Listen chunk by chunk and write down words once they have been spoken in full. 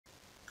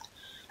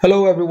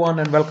Hello everyone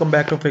and welcome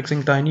back to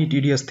Fixing Tiny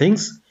Tedious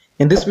Things.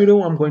 In this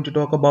video I'm going to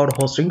talk about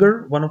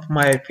Hostinger, one of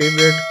my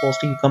favorite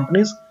hosting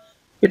companies.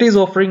 It is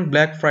offering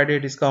Black Friday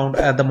discount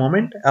at the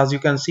moment. As you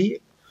can see,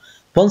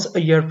 once a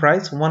year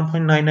price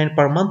 1.99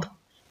 per month,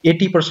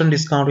 80%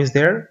 discount is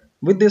there.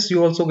 With this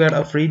you also get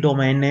a free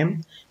domain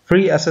name,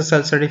 free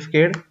SSL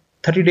certificate,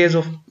 30 days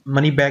of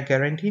money back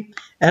guarantee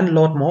and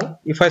lot more.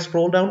 If I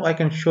scroll down I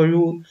can show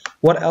you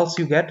what else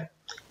you get.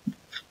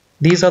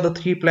 These are the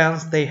three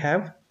plans they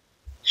have.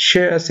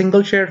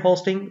 Single shared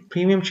hosting,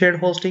 premium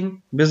shared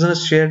hosting,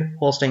 business shared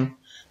hosting.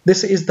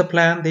 This is the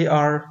plan they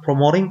are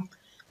promoting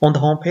on the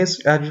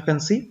homepage. As you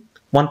can see,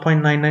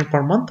 1.99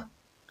 per month.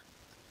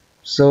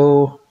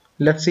 So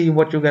let's see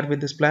what you get with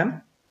this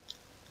plan.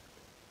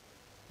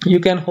 You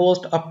can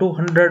host up to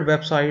 100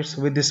 websites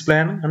with this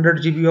plan,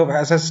 100 GB of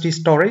SSD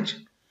storage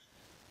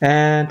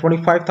and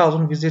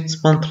 25,000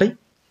 visits monthly.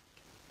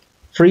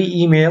 Free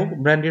email,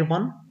 branded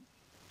one.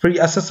 Free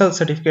SSL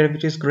certificate,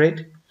 which is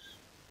great.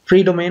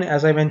 Free domain,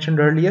 as I mentioned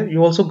earlier.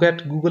 You also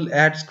get Google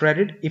Ads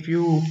credit. If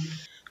you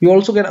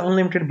also get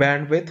unlimited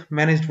bandwidth,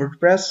 managed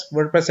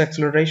WordPress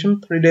acceleration,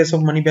 3 days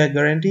of money back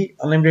guarantee,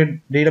 unlimited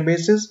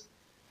databases,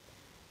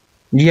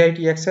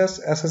 GIT access,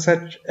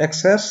 SSH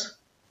access,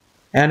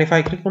 and if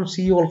I click on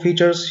see all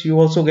features, you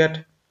also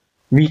get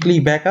weekly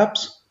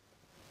backups,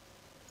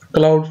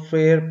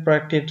 CloudFlare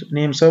protected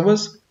name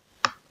servers,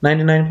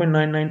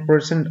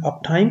 99.99%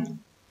 uptime,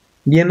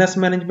 DNS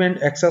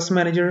management, access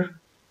manager,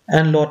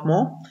 and lot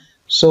more.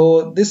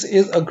 So this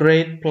is a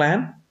great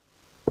plan.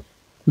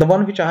 The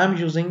one which I am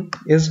using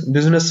is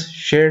business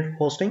shared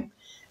hosting,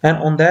 and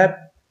on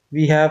that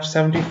we have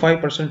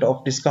 75%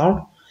 of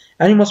discount.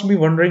 And you must be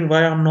wondering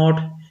why I'm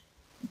not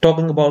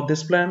talking about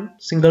this plan,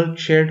 single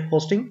shared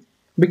hosting,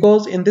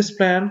 because in this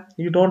plan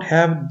you don't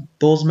have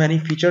those many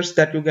features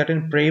that you get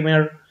in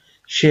premium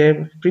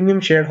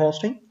shared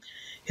hosting.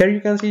 Here you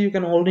can see you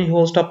can only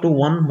host up to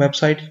one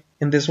website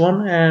in this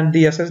one, and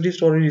the SSD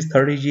storage is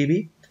 30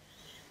 GB.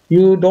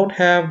 You don't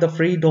have the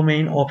free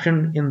domain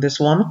option in this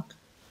one,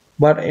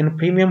 but in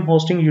premium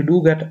hosting you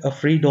do get a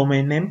free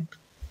domain name.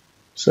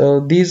 So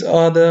these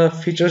are the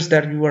features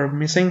that you are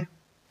missing.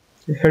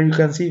 Here you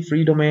can see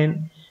free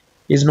domain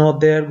is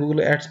not there,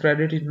 Google Ads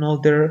credit is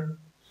not there,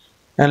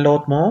 and a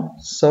lot more.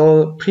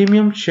 So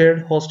premium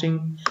shared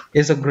hosting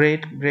is a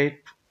great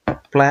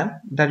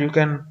plan that you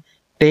can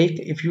take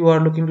if you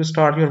are looking to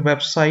start your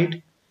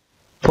website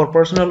for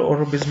personal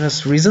or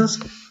business reasons.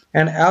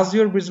 And as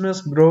your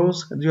business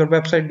grows, your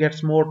website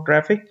gets more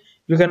traffic,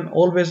 you can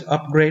always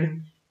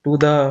upgrade to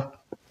the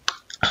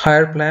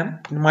higher plan.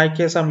 In my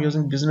case I'm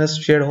using business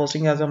shared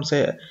hosting. As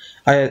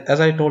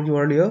I told you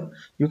earlier,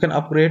 you can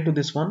upgrade to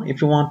this one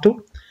if you want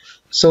to.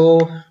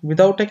 So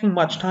without taking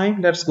much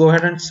time, let's go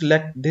ahead and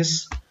select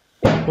this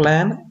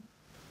plan.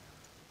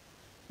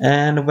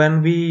 And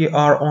when we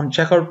are on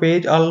checkout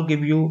page, I'll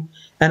give you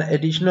an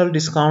additional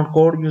discount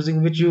code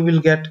using which you will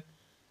get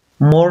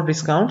more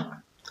discount.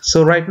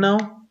 So right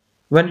now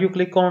when you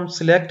click on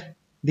select,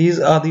 these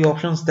are the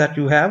options that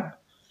you have.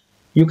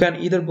 You can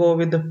either go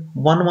with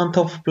 1 month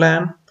of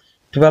plan,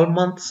 12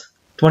 months,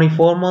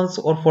 24 months,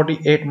 or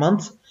 48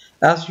 months.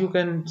 As you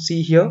can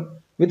see here,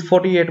 with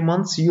 48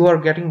 months you are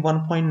getting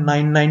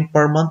 1.99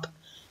 per month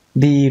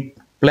the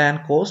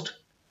plan cost.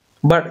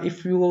 But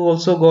if you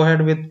also go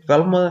ahead with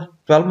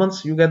 12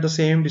 months, you get the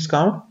same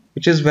discount,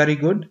 which is very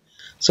good.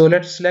 So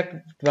let's select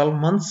 12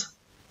 months.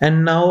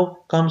 And now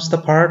comes the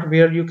part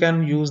where you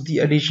can use the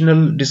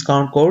additional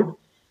discount code.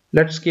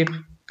 Let's skip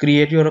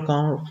create your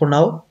account for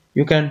now.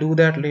 You can do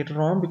that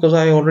later on because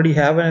I already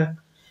have an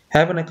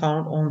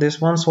account on this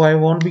one, so I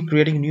won't be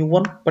creating a new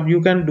one, but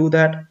you can do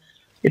that.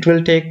 It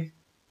will take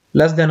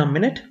less than a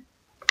minute.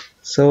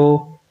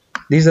 So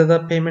these are the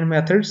payment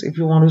methods if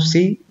you want to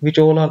see which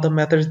all are the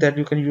methods that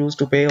you can use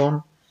to pay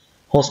on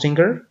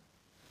Hostinger.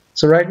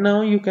 So right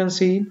now you can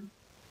see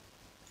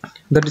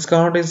the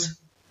discount is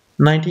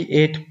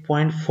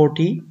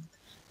 98.40,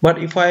 but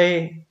if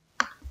I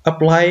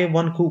apply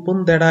one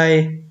coupon that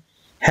I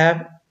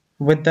have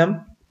with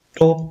them,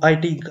 top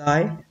IT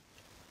guy,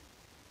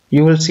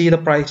 you will see the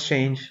price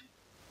change.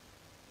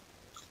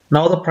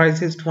 Now the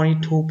price is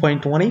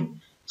 22.20,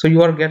 so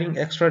you are getting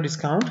extra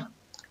discount.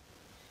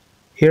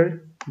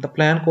 Here the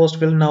plan cost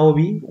will now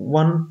be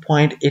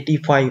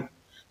 1.85,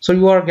 so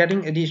you are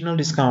getting additional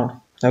discount.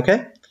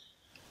 Okay,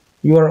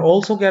 you are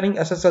also getting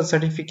SSL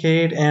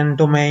certificate and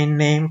domain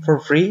name for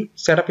free.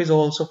 Setup is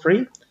also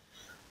free.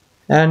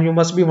 And you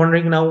must be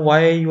wondering now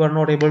why you are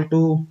not able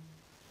to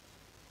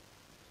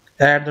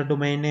add the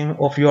domain name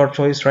of your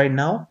choice right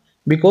now,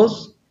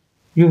 because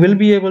you will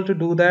be able to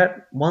do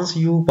that once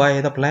you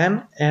buy the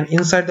plan. And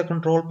inside the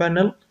control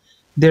panel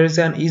there is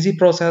an easy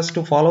process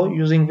to follow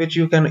using which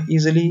you can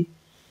easily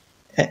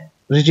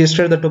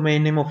register the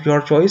domain name of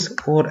your choice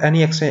or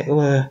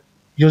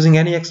using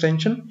any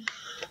extension.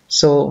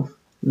 So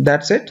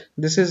that's it.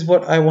 This is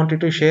what I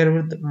wanted to share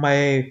with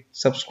my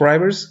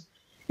subscribers.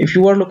 If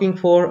you are looking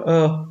for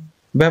a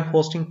web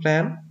hosting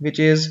plan which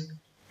is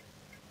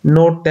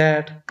not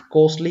that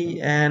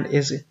costly and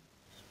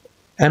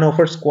and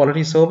offers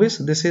quality service,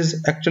 this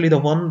is actually the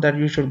one that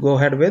you should go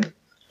ahead with.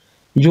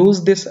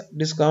 Use this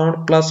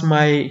discount plus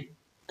my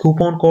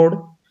coupon code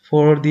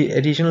for the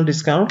additional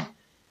discount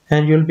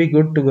and you'll be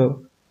good to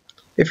go.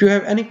 If you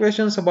have any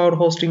questions about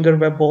hosting or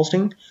web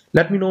hosting,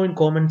 let me know in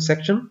comment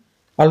section.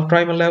 I'll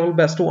try my level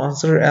best to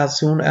answer as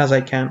soon as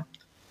I can.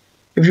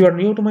 If you are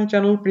new to my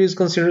channel, please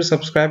consider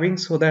subscribing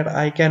so that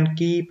I can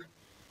keep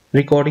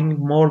recording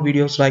more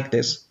videos like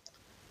this.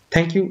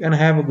 Thank you and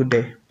have a good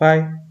day.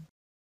 Bye.